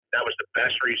that was the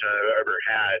best reason I've ever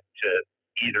had to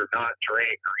either not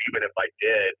drink or even if I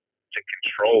did, to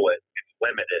control it and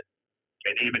limit it.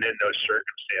 And even in those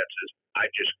circumstances,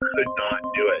 I just could not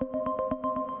do it.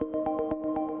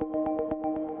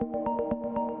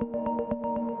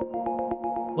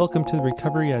 Welcome to the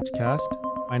Recovery Edgecast.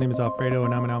 My name is Alfredo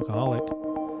and I'm an alcoholic.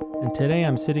 And today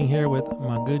I'm sitting here with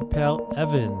my good pal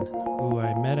Evan, who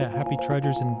I met at Happy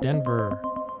Trudgers in Denver.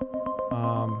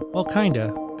 Well,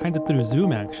 kinda through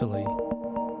Zoom actually.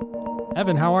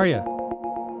 Evan, how are you?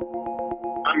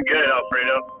 I'm good,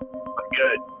 Alfredo. I'm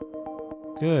good.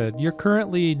 Good. You're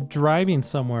currently driving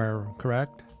somewhere,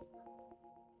 correct?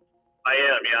 I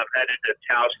am. Yeah, I'm headed to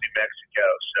Taos, New Mexico.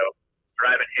 So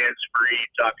driving hands-free,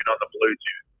 talking on the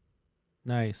Bluetooth.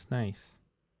 Nice.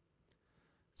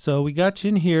 So we got you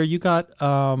in here. You got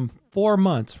 4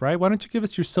 months, right? Why don't you give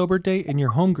us your sober date and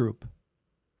your home group?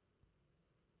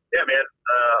 Yeah, man.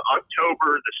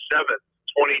 October the 7th,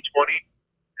 2020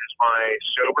 is my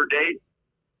sober date,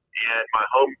 and my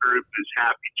home group is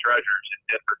Happy Treasures in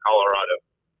Denver, Colorado.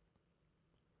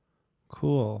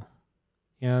 Cool.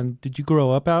 And did you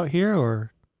grow up out here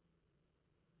or?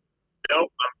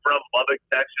 Nope, I'm from Lubbock,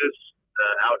 Texas,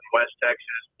 out in West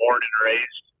Texas, born and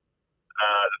raised.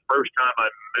 The first time I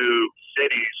moved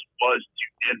cities was to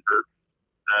Denver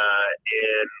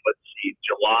in,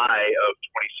 July of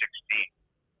 2016.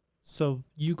 So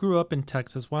you grew up in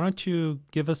Texas. Why don't you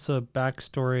give us a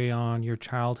backstory on your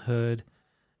childhood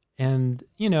and,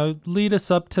 lead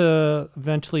us up to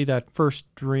eventually that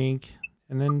first drink,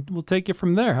 and then we'll take it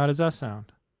from there. How does that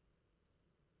sound?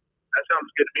 That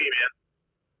sounds good to me, man.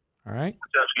 All right.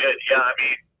 That sounds good. Yeah, I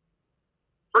mean,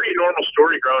 pretty normal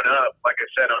story growing up. Like I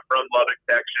said, I'm from Lubbock,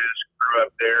 Texas. Grew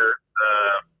up there.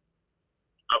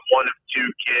 I'm one of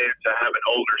two kids. I have an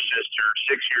older sister,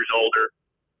 6 years older,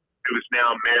 who is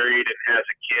now married and has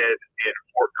a kid in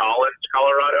Fort Collins,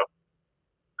 Colorado.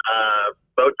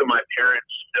 Both of my parents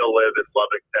still live in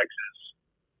Lubbock, Texas.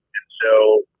 And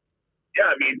so, yeah,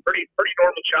 I mean, pretty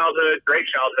normal childhood, great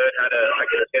childhood. Had a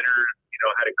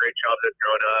great childhood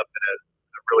growing up and a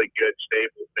really good,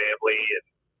 stable family, and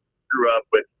grew up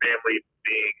with family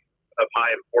being of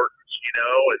high importance, and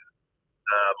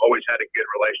always had a good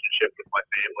relationship with my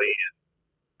family. And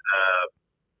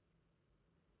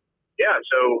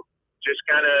so just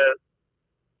kind of,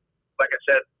 like I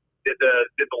said, did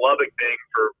the Lubbock thing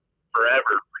for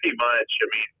forever, pretty much. I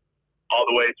mean, all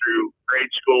the way through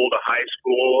grade school to high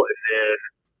school, and then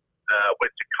went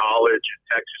to college at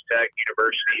Texas Tech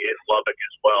University in Lubbock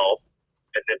as well,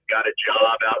 and then got a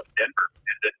job out in Denver,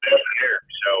 and then moved there.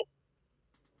 So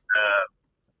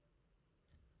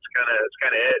it's kind of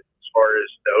it as far as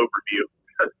the overview.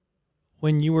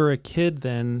 When you were a kid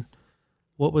then,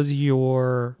 what was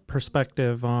your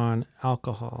perspective on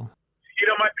alcohol?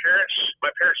 My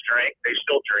parents drank. They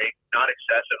still drink, not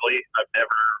excessively. I've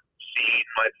never seen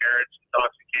my parents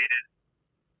intoxicated.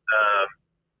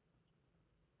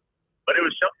 But it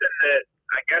was something that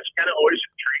I guess kind of always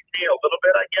intrigued me a little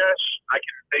bit, I guess. I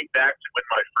can think back to when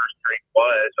my first drink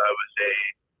was. I was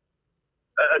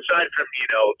aside from,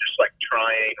 just like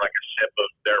trying like a sip of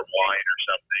their wine or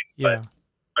something. Yeah. But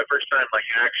my first time like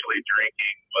actually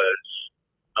drinking was,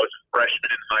 I was a freshman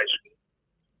in high school.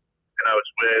 And I was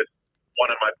with one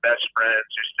of my best friends,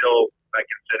 who still I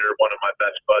consider one of my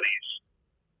best buddies.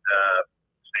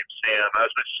 His name's Sam. I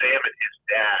was with Sam and his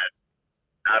dad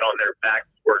out on their back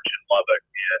porch in Lubbock,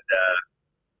 and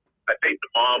I think the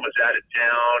mom was out of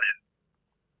town, and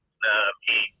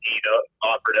he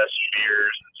offered us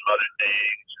beers and some other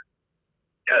things.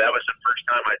 Yeah, that was the first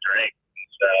time I drank. It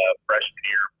was freshman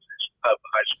year of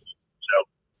high school. So,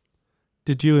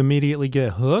 Did you immediately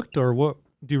get hooked, or what?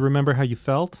 Do you remember how you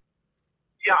felt?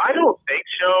 yeah, I don't think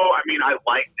so. I mean, I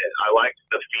liked it. I liked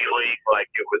the feeling. Like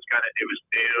it was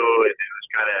new, and it was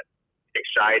kind of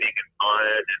exciting and fun.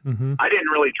 And Mm-hmm. I didn't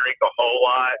really drink a whole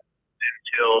lot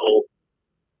until,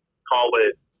 call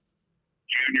it,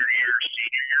 junior year,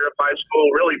 senior year of high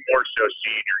school. Really more so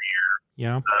senior year.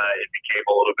 Yeah. It became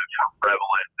a little bit more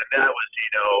prevalent, and that was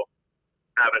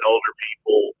having older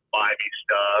people buy me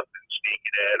stuff and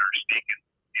sneaking it or sneaking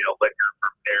liquor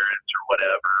from parents or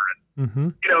whatever. And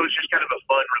Mm-hmm. it was just kind of a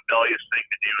fun, rebellious thing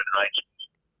to do in high school.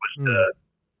 Was you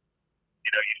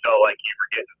felt like you were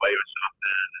getting away with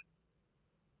something.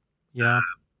 Yeah.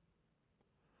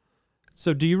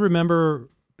 So do you remember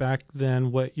back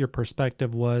then what your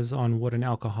perspective was on what an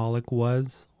alcoholic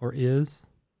was or is?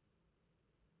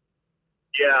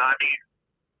 Yeah, I mean,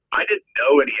 I didn't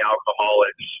know any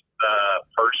alcoholics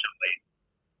personally,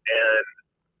 and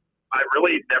I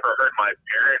really never heard my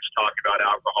parents talk about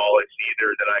alcoholics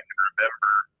either that I can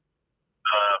remember.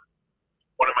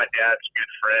 One of my dad's good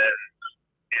friends,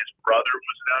 his brother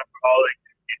was an alcoholic,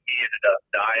 and he ended up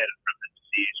dying from the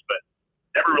disease, but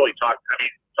never really talked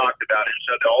about it.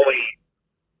 So the only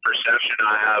perception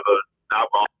I have of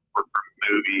alcohol were from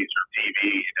movies or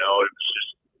TV. It was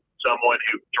just someone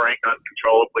who drank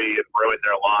uncontrollably and ruined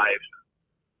their life,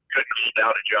 couldn't hold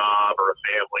down a job or a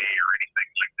family or anything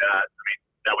like that.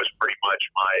 That was pretty much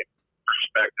my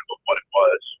perspective of what it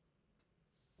was.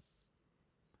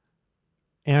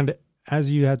 And as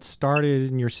you had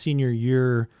started in your senior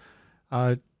year,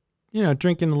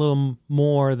 drinking a little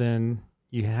more than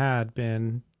you had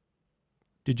been,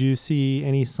 did you see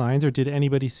any signs, or did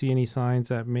anybody see any signs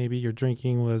that maybe your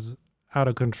drinking was out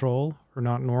of control or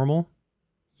not normal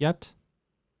yet?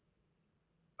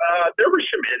 There were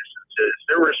some instances.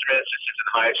 There were some instances in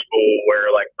high school where,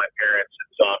 like, my parents had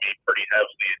saw me pretty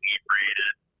heavily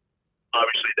inebriated.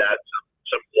 Obviously, that's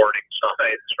some warning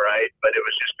signs, right? But it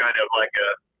was just kind of like a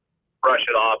brush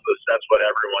it off as that's what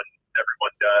everyone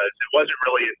does. It wasn't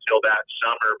really until that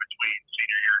summer between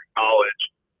senior year and college,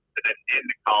 and then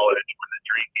into college, when the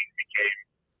drinking became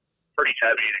pretty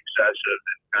heavy and excessive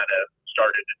and kind of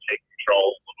started to take control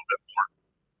a little bit more.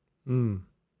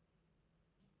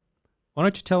 Why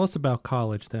don't you tell us about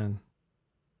college then?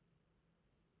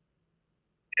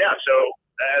 Yeah, so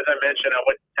as I mentioned, I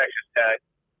went to Texas Tech.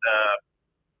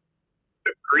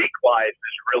 The Greek life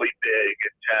is really big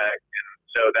at Tech, and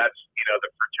so that's,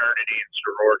 the fraternity and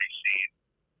sorority scene.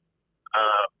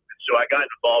 And so I got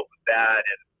involved with that,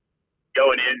 and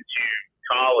going into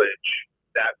college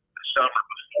that the summer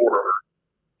before,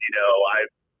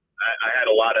 I had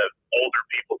a lot of older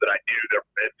people that I knew that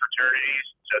were in fraternities,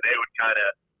 so they would kind of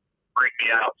bring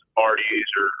me out to parties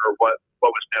or what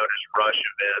was known as rush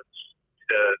events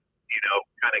to,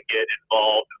 kind of get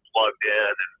involved and plugged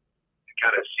in and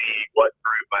kind of see what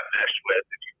group I meshed with,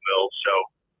 if you will. So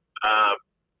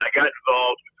I got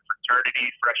involved with the fraternity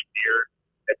freshman year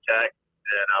at Tech,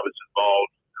 and I was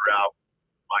involved throughout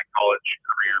my college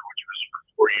career, which was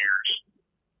for 4 years.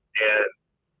 And,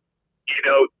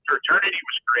 fraternity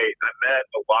was great. I met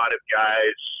a lot of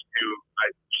guys who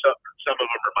some of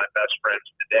them are my best friends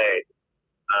today.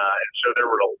 And so there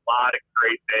were a lot of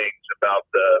great things about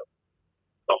the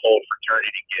whole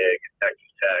fraternity gig at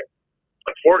Texas Tech.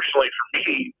 Unfortunately for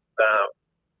me,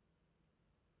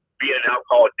 being an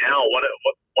alcoholic now, one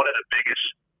of the biggest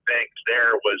things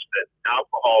there was that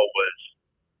alcohol was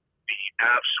the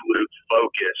absolute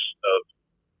focus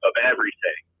of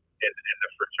everything in the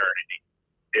fraternity.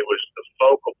 It was the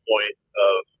focal point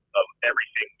of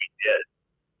everything we did.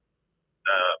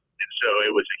 And so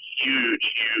it was a huge,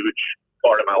 huge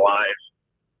part of my life.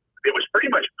 It was pretty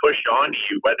much pushed on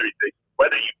you, whether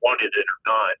you wanted it or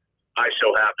not. I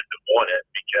so happened to want it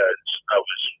because I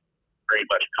was very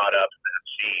much caught up in that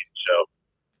scene. So,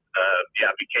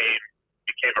 it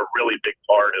became a really big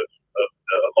part of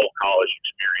the whole college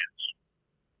experience.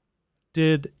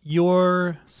 Did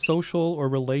your social or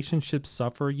relationships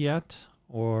suffer yet,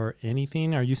 or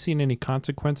anything? Are you seeing any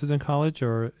consequences in college,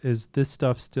 or is this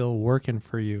stuff still working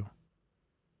for you?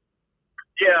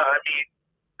 Yeah,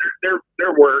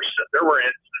 there were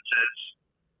instances.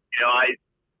 I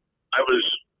was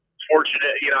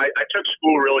fortunate. I took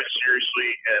school really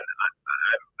seriously, and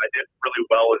I did really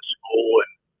well in school,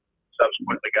 and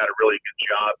subsequently got a really good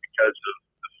job because of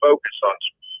the focus on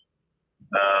school.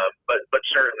 But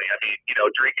certainly,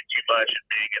 drinking too much and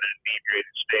being in an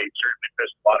inebriated state certainly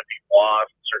pissed a lot of people off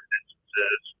in certain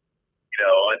instances.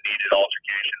 Unneeded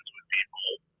altercations with people.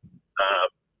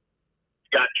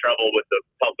 Got in trouble with the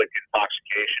public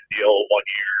intoxication deal one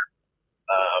year.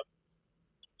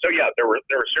 There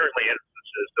were certainly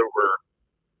instances that were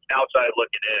outside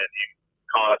looking in,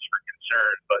 cause for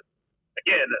concern. But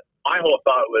again, my whole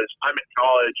thought was, I'm in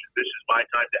college. This is my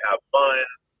time to have fun.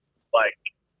 Like,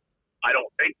 I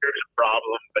don't think there's a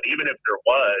problem, but even if there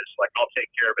was, like, I'll take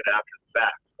care of it after the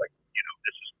fact. Like,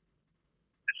 this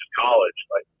is college.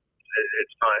 Like,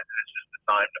 it's time. This is the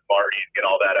time to party and get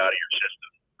all that out of your system,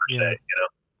 per se.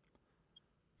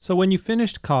 So when you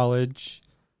finished college,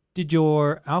 did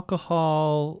your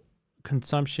alcohol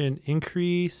consumption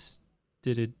increase?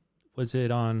 Was it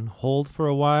on hold for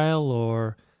a while,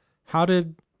 or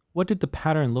what did the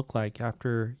pattern look like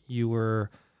after you were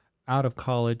out of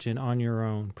college and on your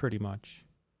own, pretty much?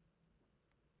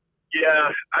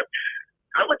 Yeah,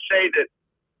 I would say that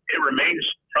it remains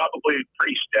probably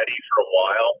pretty steady for a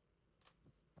while.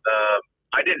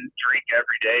 I didn't drink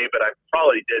every day, but I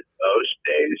probably did most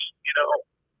days.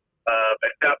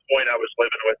 At that point, I was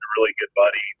living with a really good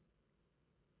buddy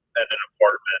at an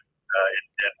apartment in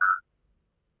Denver,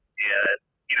 and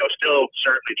still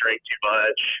certainly drank too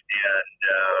much, and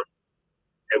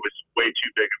it was way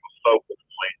too big of a focal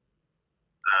point.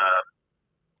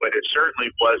 But it certainly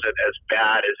wasn't as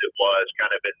bad as it was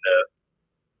kind of in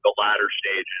the latter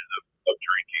stages of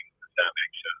drinking, if that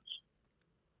makes sense.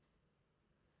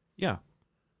 Yeah.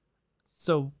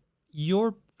 So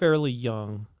you're fairly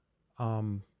young.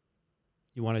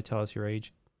 You want to tell us your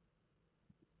age?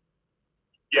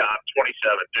 Yeah, I'm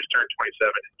 27. Just turned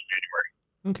 27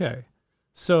 in January. Okay.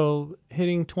 So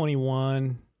hitting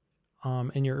 21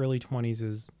 in your early 20s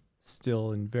is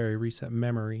still in very recent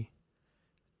memory.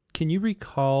 Can you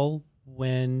recall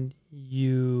when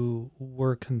you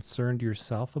were concerned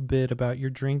yourself a bit about your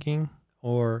drinking,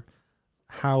 or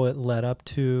how it led up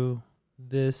to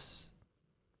this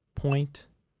point?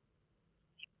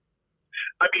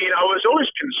 I mean, I was always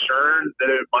concerned that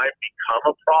it might become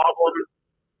a problem,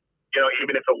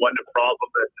 even if it wasn't a problem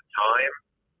at the time.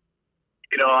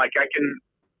 Like I can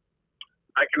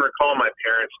recall my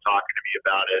parents talking to me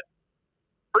about it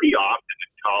pretty often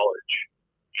in college.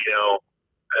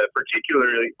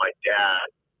 Particularly my dad.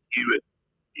 He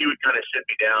would kind of sit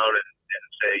me down and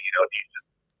say,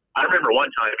 I remember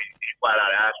one time he flat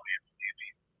out asked me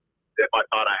if I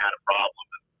thought I had a problem.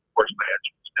 And of course, my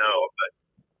answer was no. But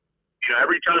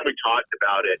every time we talked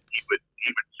about it, he would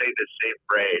say the same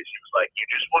phrase. He was like, "You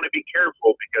just want to be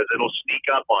careful because it'll sneak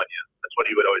up on you." That's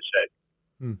what he would always say.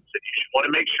 Hmm. He said, "You just want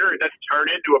to make sure it doesn't turn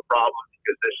into a problem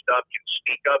because this stuff can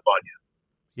sneak up on you."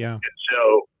 Yeah. And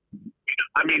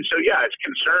so, yeah, it's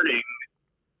concerning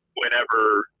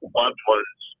whenever loved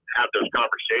ones have those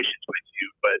conversations with you.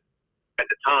 But at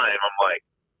the time, I'm like,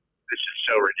 this is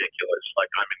so ridiculous.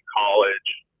 Like, I'm in college.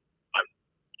 I'm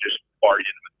just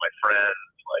partying with my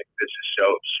friends. Like, this is so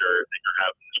absurd that you're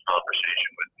having this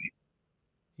conversation with me.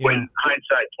 Yeah. When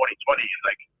hindsight 2020,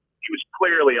 like, he was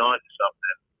clearly on to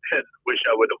something, and wish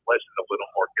I would have listened a little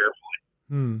more carefully.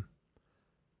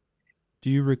 Do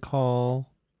you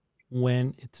recall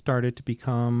when it started to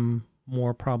become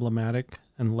more problematic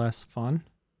and less fun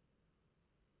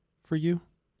for you?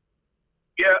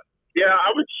 Yeah,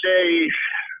 I would say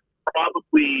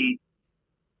probably.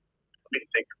 Let me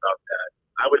think about that.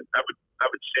 I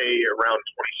would say around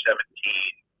 2017,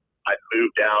 I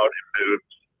moved out and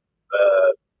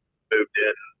moved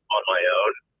in on my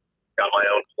own, got my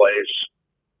own place,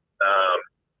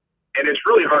 and it's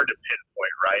really hard to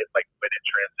pinpoint, right? Like when it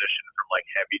transitioned from like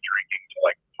heavy drinking to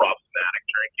like problematic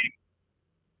drinking.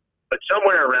 But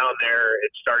somewhere around there,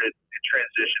 it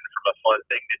transitioned from a fun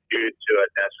thing to do to a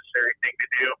necessary thing to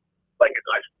do. Like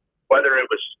whether it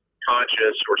was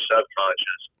conscious or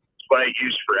subconscious, it's what I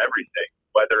used for everything.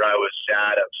 Whether I was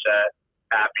sad, upset,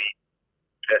 happy,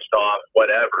 pissed off,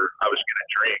 whatever, I was going to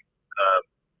drink.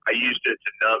 I used it to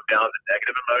numb down the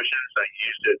negative emotions. I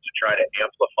used it to try to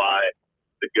amplify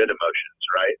the good emotions,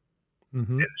 right?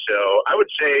 Mm-hmm. And so I would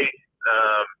say,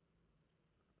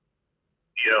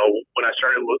 when I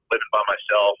started living by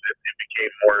myself, it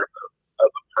became more of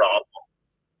a problem.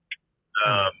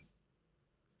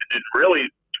 And then really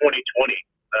 2020,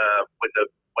 when the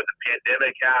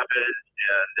pandemic happened,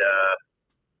 and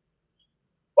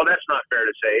well, that's not fair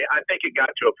to say. I think it got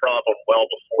to a problem well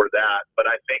before that, but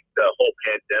I think the whole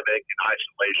pandemic and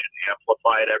isolation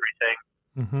amplified everything.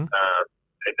 Mm-hmm.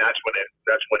 And that's when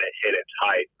it hit its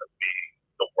height of being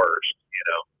the worst,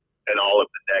 and all of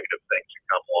the negative things that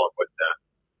come along with that.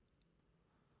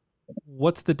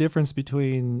 What's the difference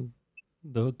between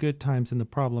the good times and the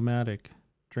problematic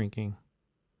drinking?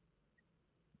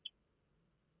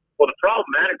 Well, the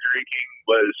problematic drinking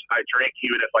was I drank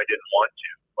even if I didn't want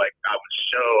to. Like, I was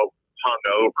so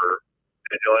hungover,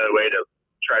 and the only way to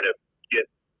try to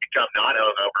become not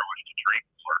hungover was to drink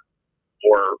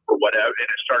more or whatever. And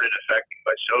it started affecting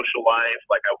my social life.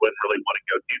 Like, I wouldn't really want to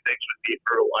go do things with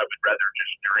people. I would rather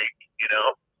just drink,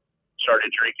 Started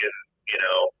drinking,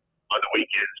 on the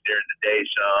weekends during the day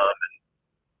some. And,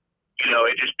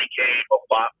 it just became a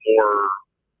lot more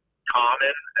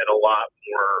common and a lot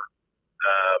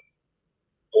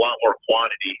more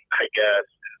quantity, I guess.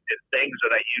 And things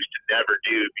that I used to never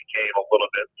do became a little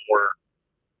bit more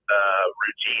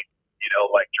routine,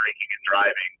 like drinking and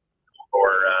driving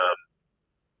or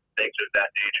things of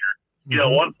that nature. Mm-hmm.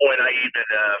 At one point I even,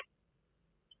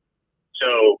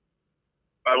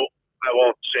 I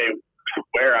won't say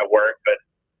where I work, but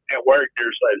at work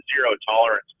there's a zero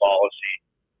tolerance policy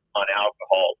on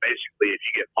alcohol. Basically, if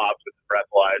you get popped with a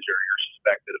breathalyzer, you're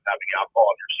suspected of having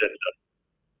alcohol in your system.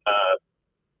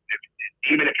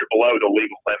 Even if you're below the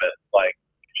legal limit, like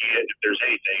if there's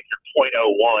anything, if you're 0.01,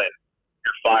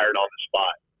 you're fired on the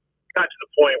spot. It got to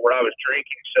the point where I was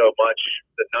drinking so much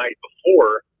the night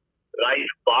before that I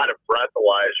even bought a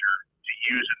breathalyzer to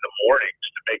use in the mornings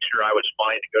to make sure I was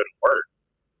fine to go to work.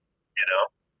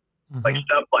 Mm-hmm. Like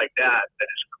stuff like that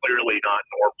is clearly not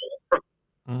normal.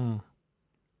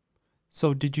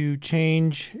 So did you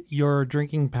change your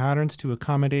drinking patterns to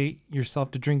accommodate yourself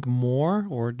to drink more,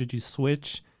 or did you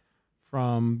switch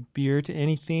from beer to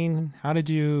anything? How did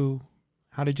you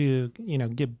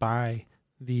get by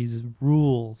these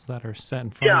rules that are set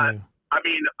in front of Yeah, you? I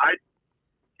mean, I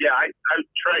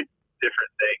tried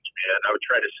different things, man. I would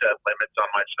try to set limits on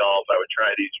myself. I would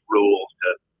try these rules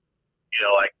to,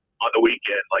 like on the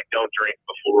weekend, like don't drink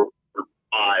before 5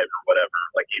 or whatever,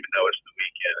 like even though it's the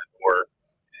weekend, or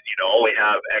only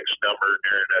have X number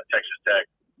during a Texas Tech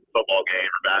football game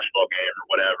or basketball game or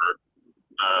whatever.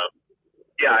 Um,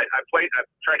 yeah, I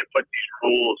tried to put these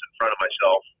rules in front of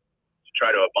myself to try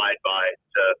to abide by.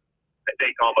 To I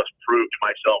think almost prove to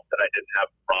myself that I didn't have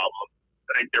a problem.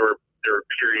 I think there were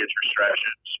periods or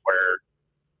stretches where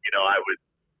I would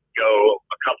go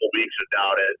a couple weeks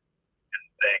without it and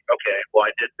think, okay, well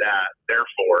I did that,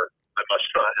 therefore I must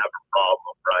not have a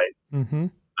problem, right? Mm-hmm.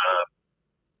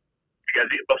 Because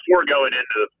before going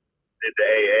into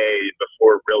AA,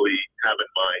 before really having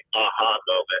my aha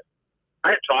moment,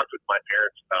 I had talked with my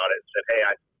parents about it and said, hey,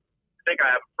 I think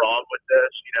I have a problem with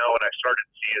this, and I started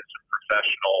seeing some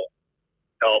professional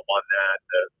help on that.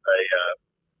 A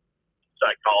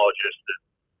psychologist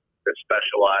that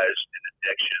specialized in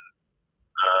addiction.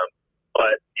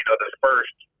 But the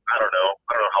first, I don't know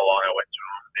how long I went to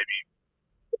him, maybe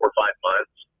 4 or 5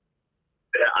 months.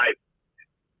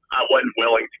 I wasn't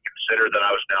willing to consider that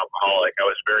I was an alcoholic. I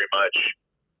was very much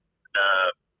uh,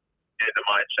 in the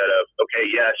mindset of, okay,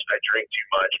 yes, I drink too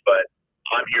much, but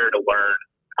I'm here to learn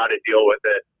how to deal with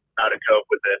it, how to cope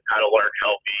with it, how to learn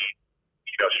healthy,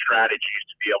 strategies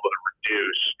to be able to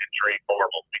reduce and drink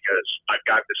normal, because I've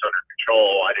got this under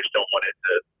control. I just don't want it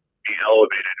to be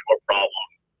elevated to a problem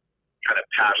kind of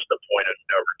past the point of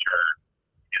no return,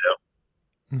 you know?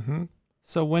 Mm-hmm.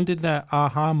 So when did that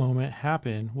aha moment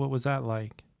happen? What was that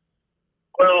like?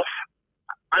 Well,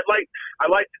 I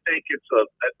like to think it's a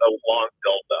long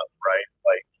build up, right?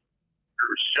 Like there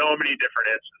were so many different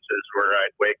instances where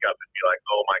I'd wake up and be like,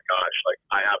 oh my gosh, like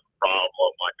I have a problem,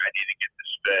 like I need to get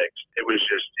this fixed. It was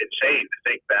just insane to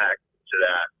think back to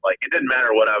that. Like it didn't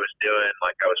matter what I was doing,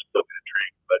 like I was still going to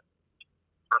drink. But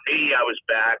for me, I was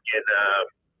back in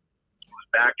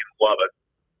Lubbock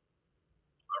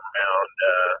around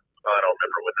I don't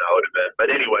remember when that would have been. But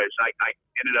anyways, I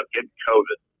ended up getting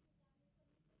COVID,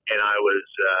 and I was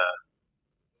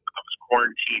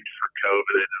quarantined for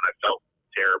COVID, and I felt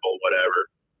terrible,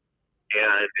 whatever.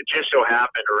 And it just so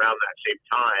happened around that same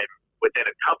time, within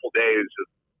a couple days of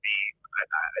me,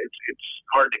 it's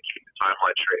hard to keep the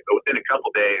timeline straight, but within a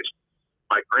couple days,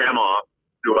 my grandma,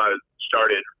 who I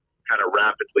started kind of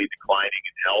rapidly declining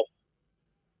in health,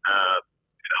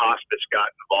 and hospice got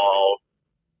involved.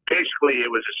 Basically, it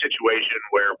was a situation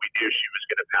where we knew she was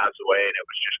going to pass away, and it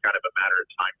was just kind of a matter of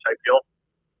time type deal.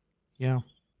 Yeah.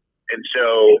 And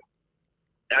so,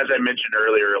 as I mentioned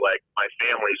earlier, like my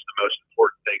family is the most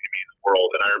important thing to me in the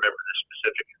world. And I remember this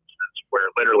specific instance where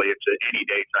literally it's an any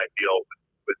day type deal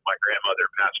with my grandmother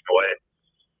passing away.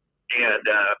 And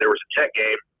there was a Tech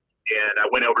game, and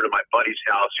I went over to my buddy's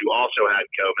house who also had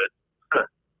COVID.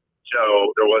 So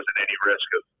there wasn't any risk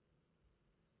of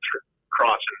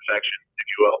cross infection, if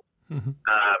you will. Mm-hmm.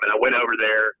 And I went over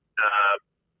there.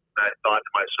 And I thought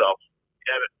to myself,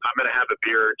 yeah, I'm going to have a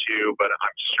beer or two, but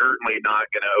I'm certainly not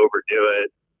going to overdo it.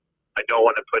 I don't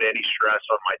want to put any stress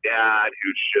on my dad,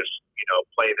 who's just,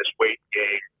 playing this waiting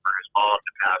game for his mom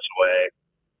to pass away.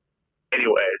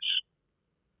 Anyways,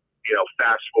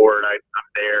 fast forward, I'm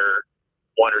there.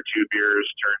 1 or 2 beers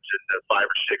turns into 5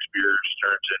 or 6 beers,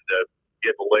 turns into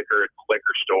getting liquor at the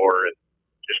liquor store, and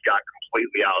just got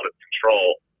completely out of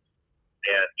control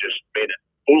and just made a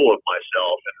fool of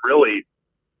myself. And really,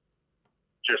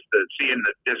 just seeing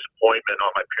the disappointment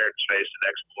on my parents' face the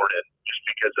next morning, just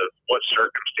because of what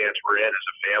circumstance we're in as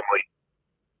a family.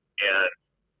 And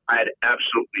I had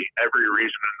absolutely every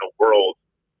reason in the world.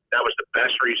 That was the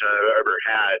best reason I've ever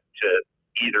had to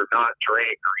either not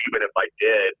drink, or even if I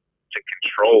did, to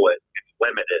control it and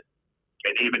limit it.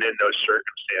 And even in those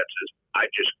circumstances, I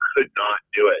just could not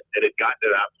do it. It had gotten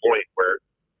to that point where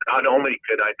not only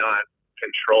could I not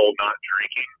control not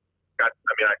drinking, I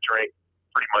drank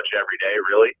pretty much every day,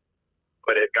 really.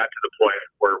 But it got to the point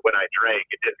where when I drank,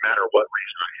 it didn't matter what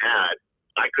reason I had,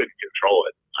 I couldn't control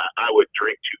it. I would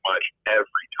drink too much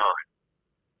every time.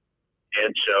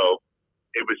 And so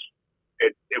it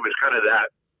was kind of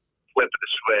that flip of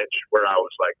the switch where I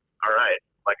was like, all right,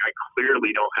 like I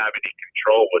clearly don't have any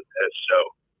control with this, so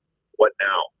what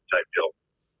now type deal.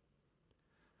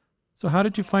 So how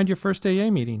did you find your first AA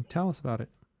meeting? Tell us about it.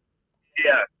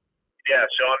 Yeah.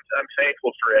 So I'm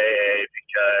thankful for AA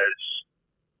because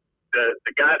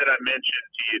the guy that I mentioned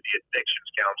to you, the addictions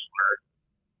counselor,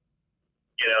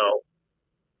 you know,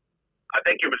 I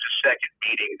think it was the second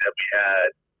meeting that we had.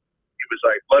 He was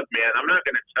like, look, man, I'm not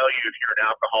going to tell you if you're an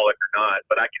alcoholic or not,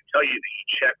 but I can tell you that you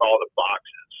check all the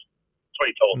boxes. That's what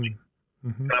he told me.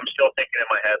 Mm-hmm. And I'm still thinking in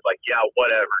my head, like, yeah,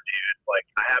 whatever, dude. Like,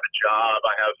 I have a job,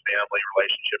 I have family,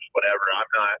 relationships, whatever.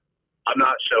 I'm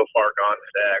not so far gone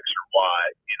with X or Y,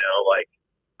 you know, like,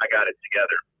 I got it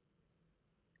together.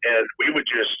 And we would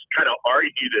just kind of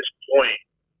argue this point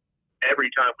every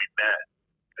time we met.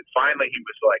 And finally he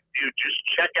was like, dude, just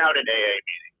check out an AA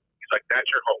meeting. He's like, that's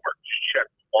your homework. Just check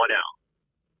one out.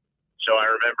 So I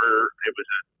remember it was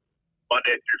a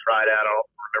Monday through Friday. I don't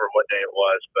remember what day it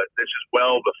was, but this is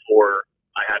well before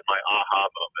I had my aha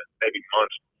moment, maybe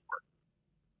months before.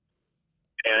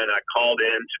 And I called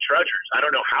in to Trudgers. I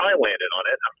don't know how I landed on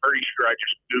it. I'm pretty sure I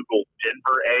just Googled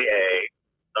Denver AA.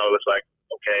 I was like,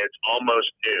 okay, it's almost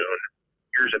noon.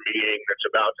 Here's a meeting that's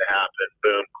about to happen.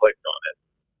 Boom, clicked on it.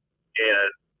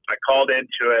 And I called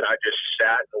into it. I just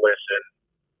sat and listened.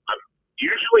 I'm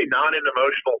usually not an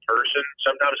emotional person.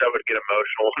 Sometimes I would get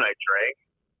emotional when I drank,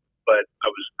 but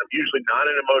I'm usually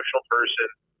not an emotional person.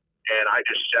 And I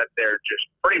just sat there just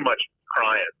pretty much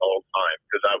crying the whole time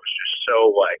because I was just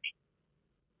so like,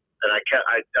 and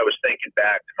I was thinking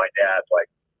back to my dad,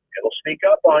 like, it'll sneak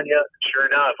up on you. Sure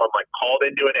enough, I'm like called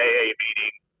into an AA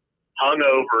meeting,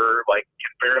 hungover, like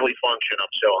can barely function.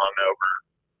 I'm so hungover,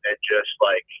 and just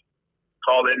like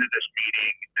called into this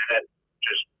meeting and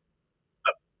just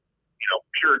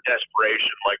pure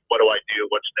desperation. Like, what do I do?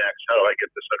 What's next? How do I get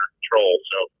this under control?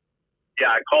 So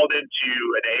yeah, I called into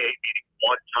an AA meeting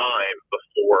one time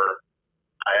before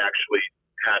I actually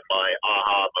had my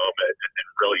aha moment and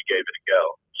really gave it a go.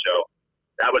 So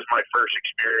that was my first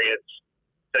experience.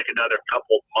 Took another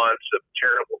couple months of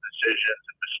terrible decisions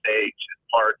and mistakes and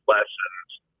hard lessons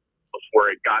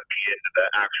before it got me into the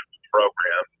actual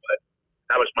program. But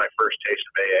that was my first taste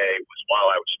of AA, was while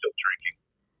I was still drinking.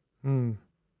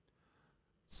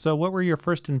 So what were your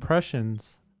first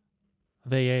impressions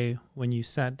of AA when you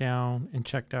sat down and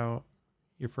checked out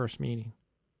your first meeting?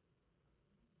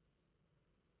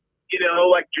 You know,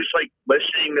 like just like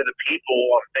listening to the people,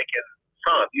 I'm thinking,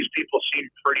 these people seem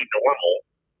pretty normal.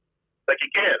 Like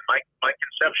again, my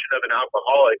conception of an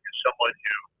alcoholic is someone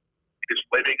who is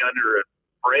living under a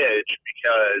bridge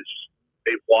because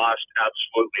they've lost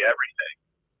absolutely everything.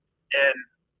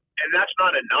 And that's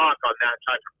not a knock on that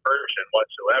type of person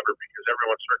whatsoever, because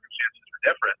everyone's circumstances are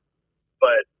different.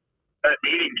 But that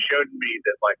meeting showed me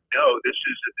that, like, no, this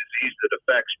is a disease that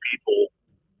affects people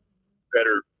that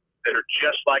are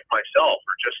just like myself,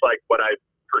 or just like what I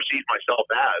perceive myself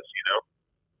as, you know?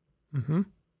 Mm-hmm.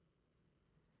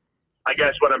 I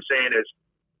guess what I'm saying is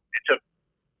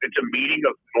it's a meeting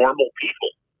of normal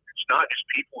people. It's not just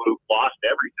people who've lost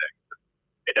everything.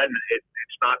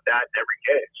 It's not that in every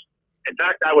case. In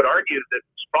fact, I would argue that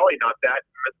it's probably not that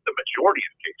in the majority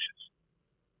of cases.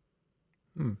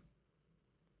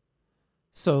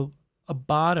 So a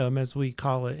bottom, as we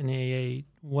call it in AA,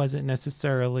 wasn't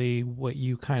necessarily what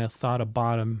you kind of thought a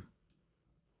bottom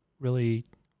really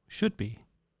should be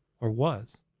or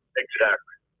was.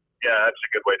 Exactly. Yeah, that's a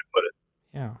good way to put it.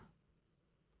 Yeah.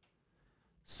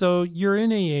 So you're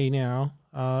in AA now,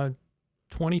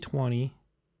 2020,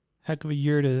 heck of a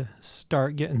year to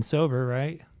start getting sober,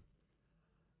 right?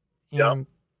 Yeah.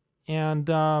 And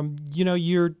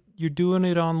you're doing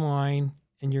it online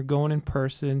and you're going in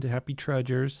person to Happy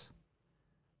Trudgers.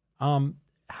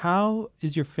 How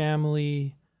is your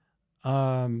family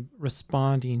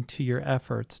responding to your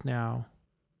efforts now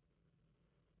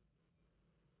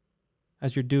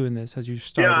as you're doing this, as you're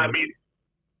starting? Yeah, I mean,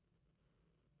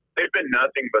 they've been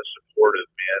nothing but supportive,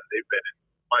 man. They've been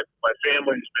my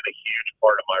family's been a huge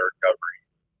part of my recovery.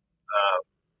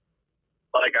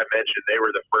 Like I mentioned, they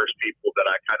were the first people that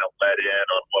I kind of let in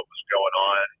on what was going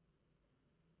on,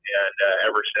 and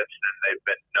ever since then, they've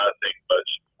been nothing but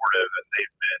supportive, and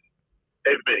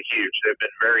they've been huge. They've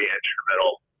been very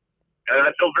instrumental, and I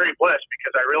feel very blessed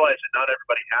because I realize that not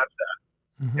everybody has that.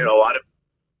 Mm-hmm. You know, a lot of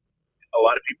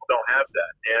people don't have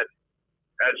that, and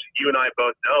as you and I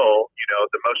both know, you know,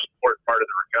 the most important part of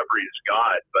the recovery is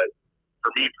God. But for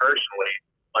me personally,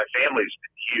 my family's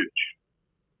been huge.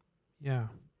 Yeah.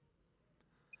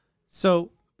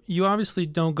 So you obviously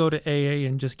don't go to AA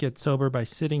and just get sober by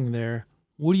sitting there.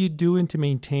 What are you doing to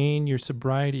maintain your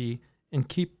sobriety and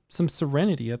keep some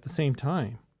serenity at the same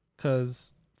time?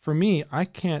 Because for me, I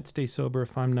can't stay sober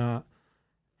if I'm not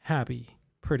happy,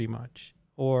 pretty much.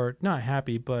 Or not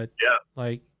happy, but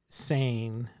like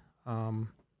sane.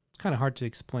 It's kind of hard to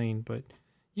explain, but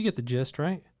you get the gist,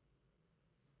 right?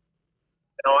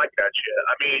 No, I got you.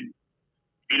 I mean,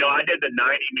 I did the 90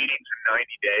 meetings in 90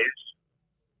 days.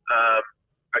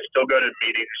 I still go to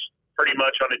meetings pretty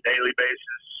much on a daily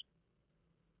basis.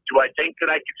 Do I think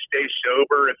that I could stay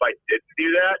sober if I didn't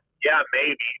do that? Yeah,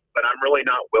 maybe, but I'm really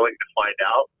not willing to find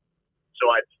out. So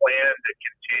I plan to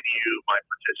continue my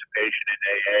participation in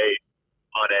AA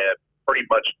on a pretty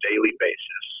much daily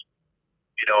basis.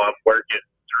 I'm working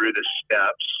through the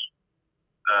steps.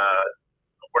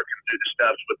 I'm working through the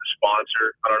steps with the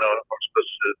sponsor. I don't know if I'm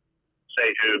supposed to say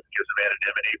who because of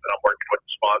anonymity, but I'm working with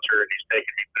the sponsor, and he's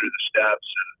taking me through the steps.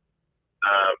 And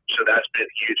so that's been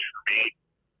huge for me.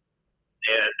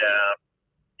 And,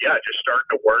 just starting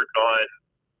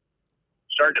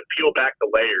to peel back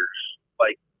the layers.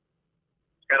 Like,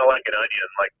 it's kind of like an onion.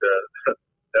 Like the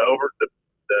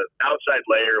outside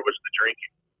layer was the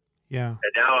drinking. Yeah.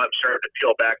 And now I'm starting to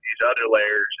peel back these other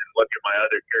layers and look at my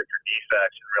other character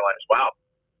defects and realize, wow,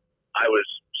 I was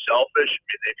selfish,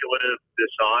 manipulative,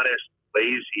 dishonest,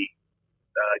 lazy,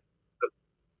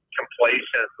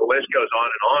 complacent. The list goes on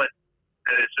and on.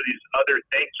 And so these other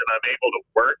things that I'm able to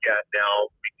work at now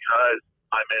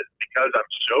because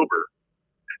I'm sober,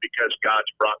 and because God's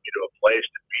brought me to a place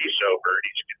to be sober, and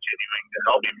He's continuing to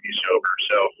help me be sober.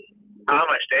 So how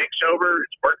am I staying sober?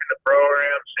 It's working the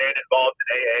program, staying involved in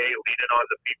AA, leaning on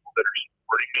the people that are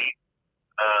supporting me,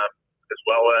 as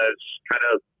well as kind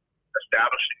of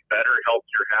establishing better,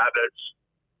 healthier habits.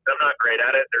 I'm not great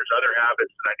at it. There's other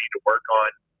habits that I need to work on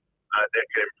that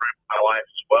could improve my life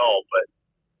as well. But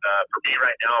for me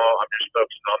right now, I'm just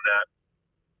focusing on that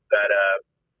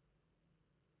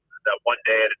one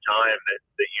day at a time that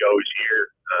you always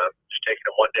hear. Just taking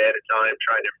it one day at a time,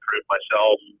 trying to improve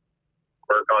myself,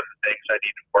 work on the things I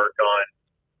need to work on,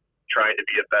 trying to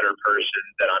be a better person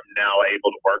that I'm now able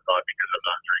to work on because I'm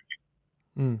not drinking.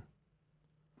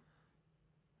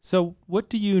 So what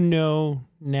do you know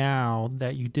now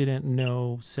that you didn't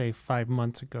know, say, 5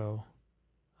 months ago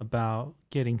about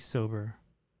getting sober?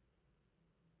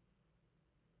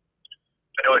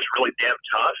 I know it's really damn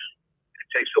tough. It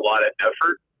takes a lot of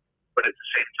effort, but at the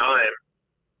same time,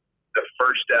 the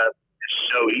first step is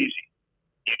so easy.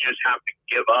 You just have to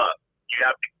give up. You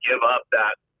have to give up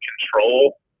that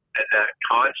control and that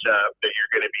concept that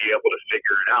you're going to be able to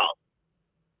figure it out.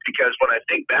 Because when I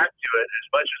think back to it, as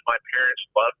much as my parents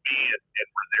loved me and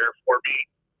were there for me,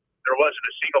 there wasn't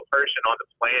a single person on the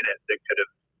planet that could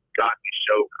have got me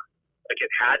sober. Like, it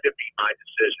had to be my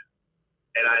decision.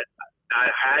 And I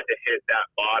had to hit that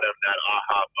bottom, that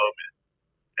aha moment.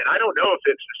 And I don't know if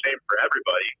it's the same for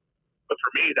everybody, but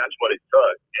for me, that's what it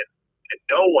took. And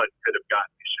no one could have gotten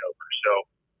me sober. So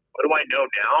what do I know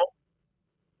now?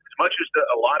 As much as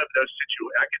a lot of those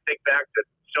situations, I can think back to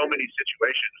so many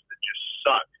situations that just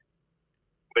sucked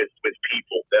with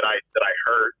people that I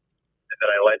hurt and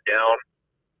that I let down.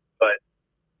 But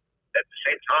at the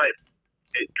same time,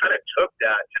 it kind of took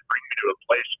that to bring me to a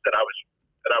place that I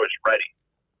was ready.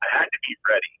 I had to be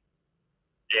ready.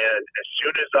 And as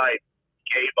soon as I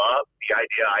gave up the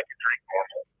idea I could drink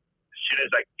normal, as soon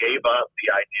as I gave up the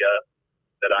idea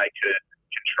that I could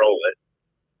control it,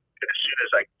 and as soon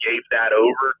as I gave that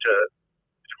over to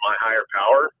my higher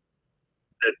power,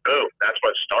 then boom, that's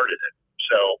what started it.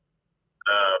 So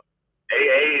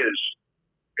AA is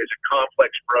a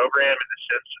complex program in the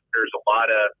sense that there's a lot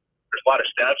of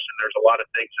steps and there's a lot of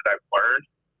things that I've learned,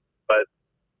 but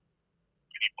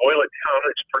when you boil it down,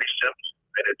 it's pretty simple.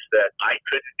 And it's that I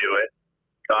couldn't do it,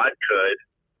 God could.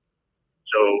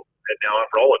 So, and now I'm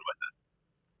rolling with it.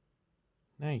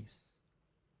 Nice.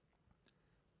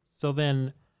 So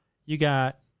then you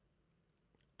got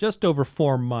just over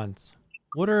 4 months.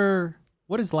 What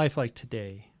is life like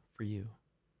today for you?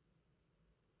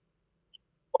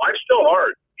 Life's still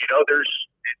hard.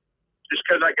 Just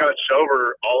because I got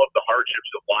sober, all of the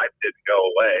hardships of life didn't go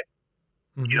away.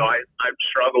 Mm-hmm. I've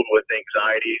struggled with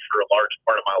anxiety for a large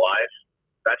part of my life.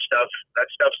 That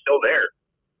stuff's still there.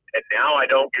 And now I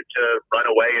don't get to run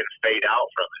away and fade out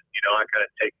from it. I kind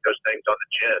of take those things on the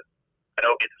chin. I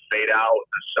don't get to fade out with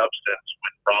the substance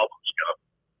when problems come.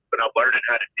 But I'm learning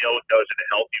how to deal with those in a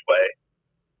healthy way.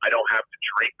 I don't have to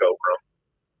drink over them.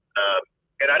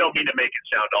 And I don't mean to make it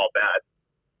sound all bad,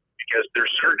 because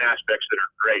there's certain aspects that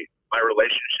are great. My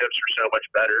relationships are so much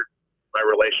better. My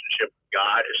relationship with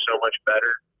God is so much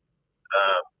better.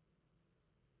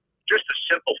 Just the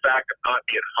simple fact of not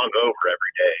being hungover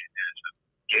every day is a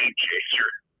game changer.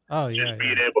 Oh, yeah. Just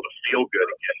being able to feel good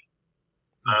again.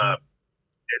 Mm-hmm.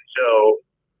 And so,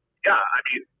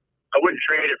 I wouldn't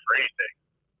trade it for anything.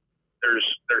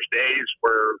 There's days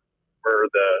where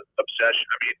the obsession,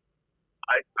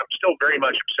 I'm still very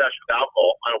much obsessed with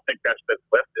alcohol. I don't think that's been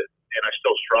lifted. And I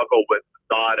still struggle with the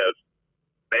thought of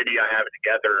maybe I have it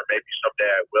together, or maybe someday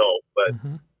I will. But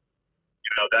Mm-hmm.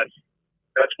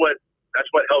 that's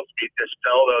what helps me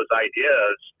dispel those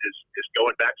ideas is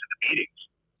going back to the meetings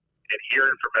and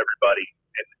hearing from everybody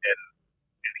and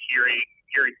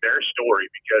hearing their story,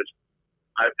 because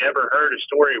I've never heard a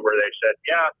story where they said,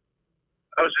 yeah,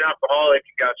 I was an alcoholic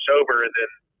and got sober, and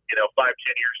then 5-10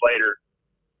 years later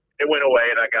it went away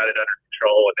and I got it under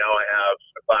control, and now I have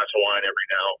a glass of wine every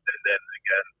now and then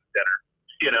again dinner.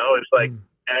 It's like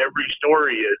every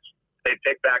story is they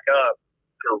pick back up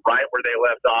right where they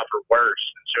left off or worse.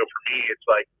 And so for me, it's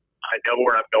like I know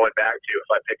where I'm going back to if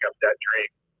I pick up that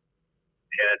drink,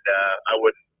 and I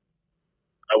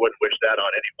wouldn't wish that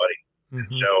on anybody. Mm-hmm.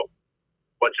 And so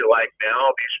what's it like now?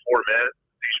 These 4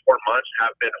 months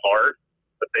have been hard,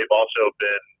 but they've also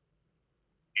been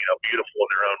beautiful in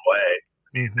their own way.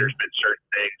 Mm-hmm. There's been certain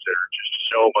things that are just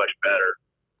so much better.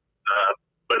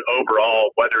 But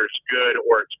overall, whether it's good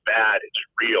or it's bad, it's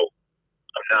real.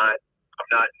 I'm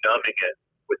not numbing it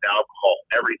with alcohol.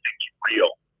 Everything's real,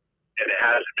 and it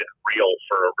hasn't been real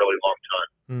for a really long time.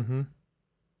 Mm-hmm.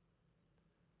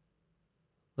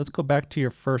 Let's go back to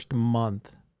your first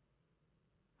month.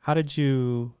 How did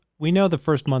you? We know the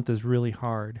first month is really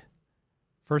hard.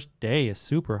 First day is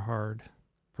super hard.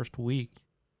 First week.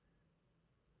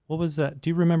 What was that? Do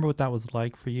you remember what that was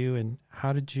like for you, and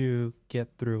how did you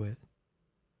get through it?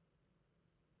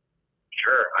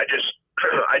 Sure.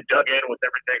 I dug in with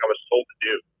everything I was told to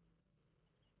do.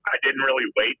 I didn't really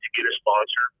wait to get a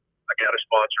sponsor. I got a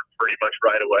sponsor pretty much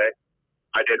right away.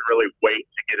 I didn't really wait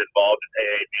to get involved in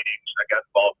AA meetings. I got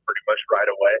involved pretty much right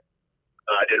away.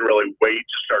 I didn't really wait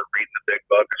to start reading the big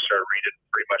book. I started reading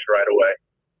pretty much right away.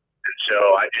 And so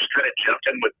I just kind of jumped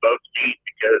in with both feet,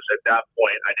 because at that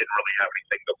point I didn't really have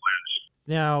anything to lose.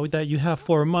 Now that you have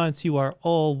 4 months, you are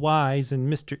all wise and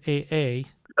Mr. AA.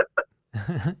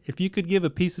 If you could give a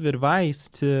piece of advice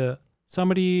to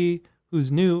somebody who's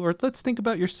new, or let's think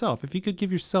about yourself. If you could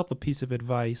give yourself a piece of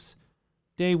advice,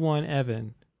 day one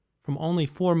Evan, from only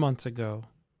 4 months ago,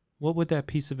 what would that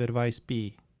piece of advice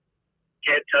be?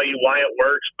 Can't tell you why it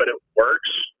works, but it works.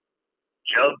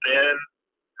 Jump in,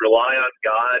 rely on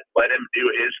God, let him do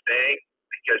his thing,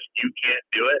 because you can't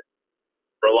do it.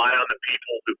 Rely on the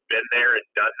people who've been there and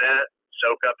done that.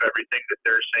 Soak up everything that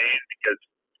they're saying, because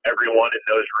everyone in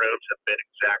those rooms have been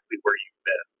exactly where you've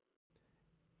been.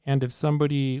 And if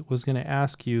somebody was going to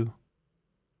ask you,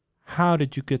 how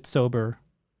did you get sober?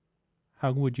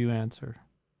 How would you answer?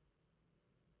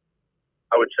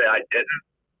 I would say I didn't.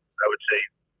 I would say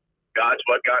God's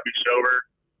what got me sober.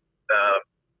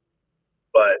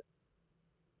 But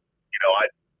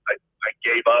I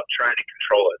gave up trying to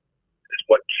control it. Is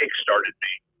what kick-started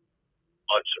me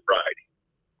on sobriety.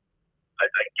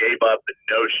 I gave up the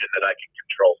notion that I could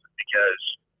control it, because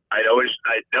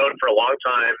I'd known for a long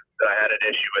time that I had an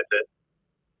issue with it,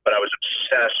 but I was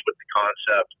obsessed with the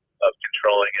concept of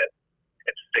controlling it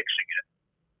and fixing it.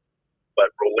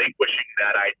 But relinquishing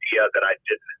that idea that I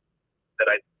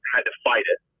had to fight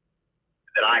it,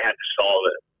 that I had to solve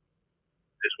it,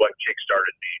 is what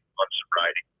kick-started me on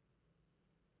sobriety.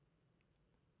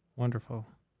 Wonderful.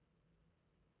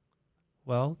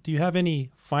 Well, do you have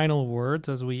any final words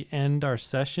as we end our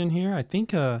session here? I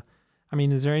think, is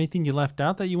there anything you left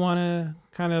out that you want to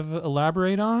kind of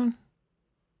elaborate on?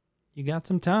 You got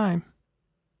some time.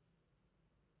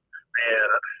 Man,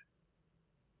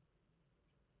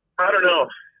 I don't know.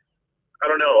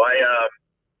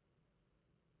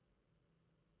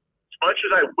 As much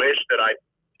as I wish that I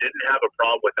didn't have a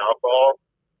problem with alcohol,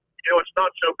 it's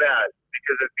not so bad,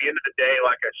 because at the end of the day,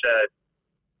 like I said,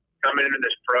 coming into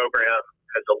this program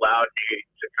has allowed me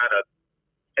to kind of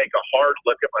take a hard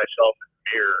look at myself in the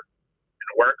mirror and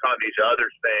work on these other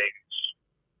things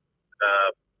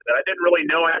that I didn't really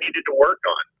know I needed to work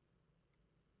on.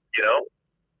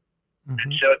 Mm-hmm. And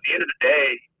so at the end of the day,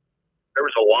 there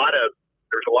was a lot of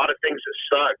things that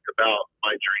sucked about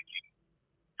my drinking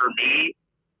for me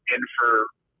and for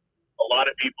a lot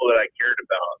of people that I cared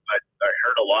about. I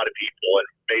hurt a lot of people and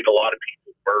made a lot of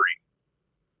people worry.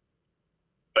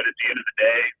 But at the end of the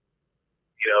day,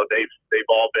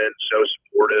 they've all been so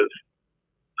supportive,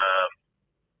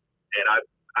 and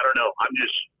I don't know. I'm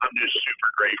just super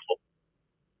grateful.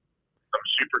 I'm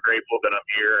super grateful that I'm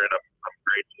here, and I'm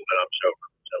grateful that I'm sober.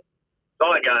 So that's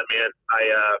all I got, man.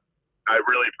 I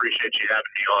really appreciate you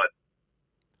having me on.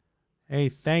 Hey,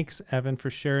 thanks, Evan, for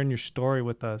sharing your story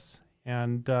with us.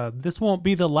 And this won't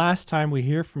be the last time we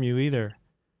hear from you either.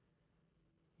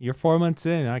 You're 4 months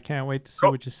in. I can't wait to see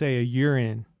what you say a year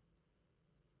in.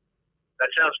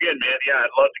 That sounds good, man. Yeah, I'd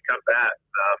love to come back.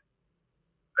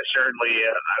 I certainly,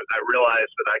 I realize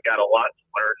that I got a lot to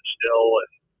learn still,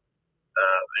 and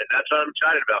And that's what I'm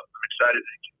excited about. I'm excited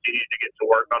to continue to get to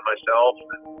work on myself.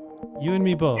 You and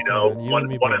me both, You know, man. You and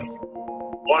me both.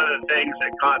 One of the things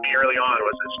that caught me early on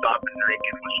was that stopping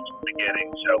drinking was just the beginning.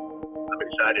 So I'm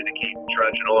excited to keep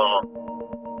trudging along.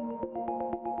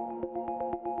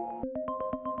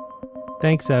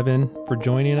 Thanks, Evan, for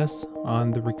joining us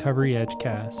on the Recovery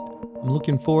Edgecast. I'm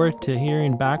looking forward to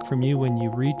hearing back from you when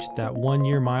you reach that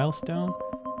 1-year milestone.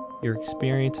 Your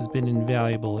experience has been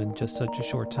invaluable in just such a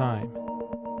short time.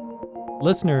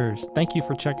 Listeners, thank you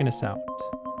for checking us out.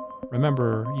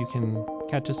 Remember, you can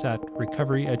catch us at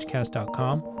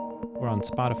recoveryedgecast.com. We're on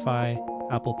Spotify,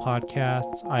 Apple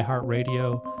Podcasts,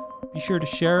 iHeartRadio. Be sure to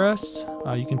share us.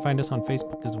 You can find us on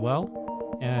Facebook as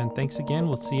well. And thanks again.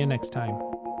 We'll see you next time.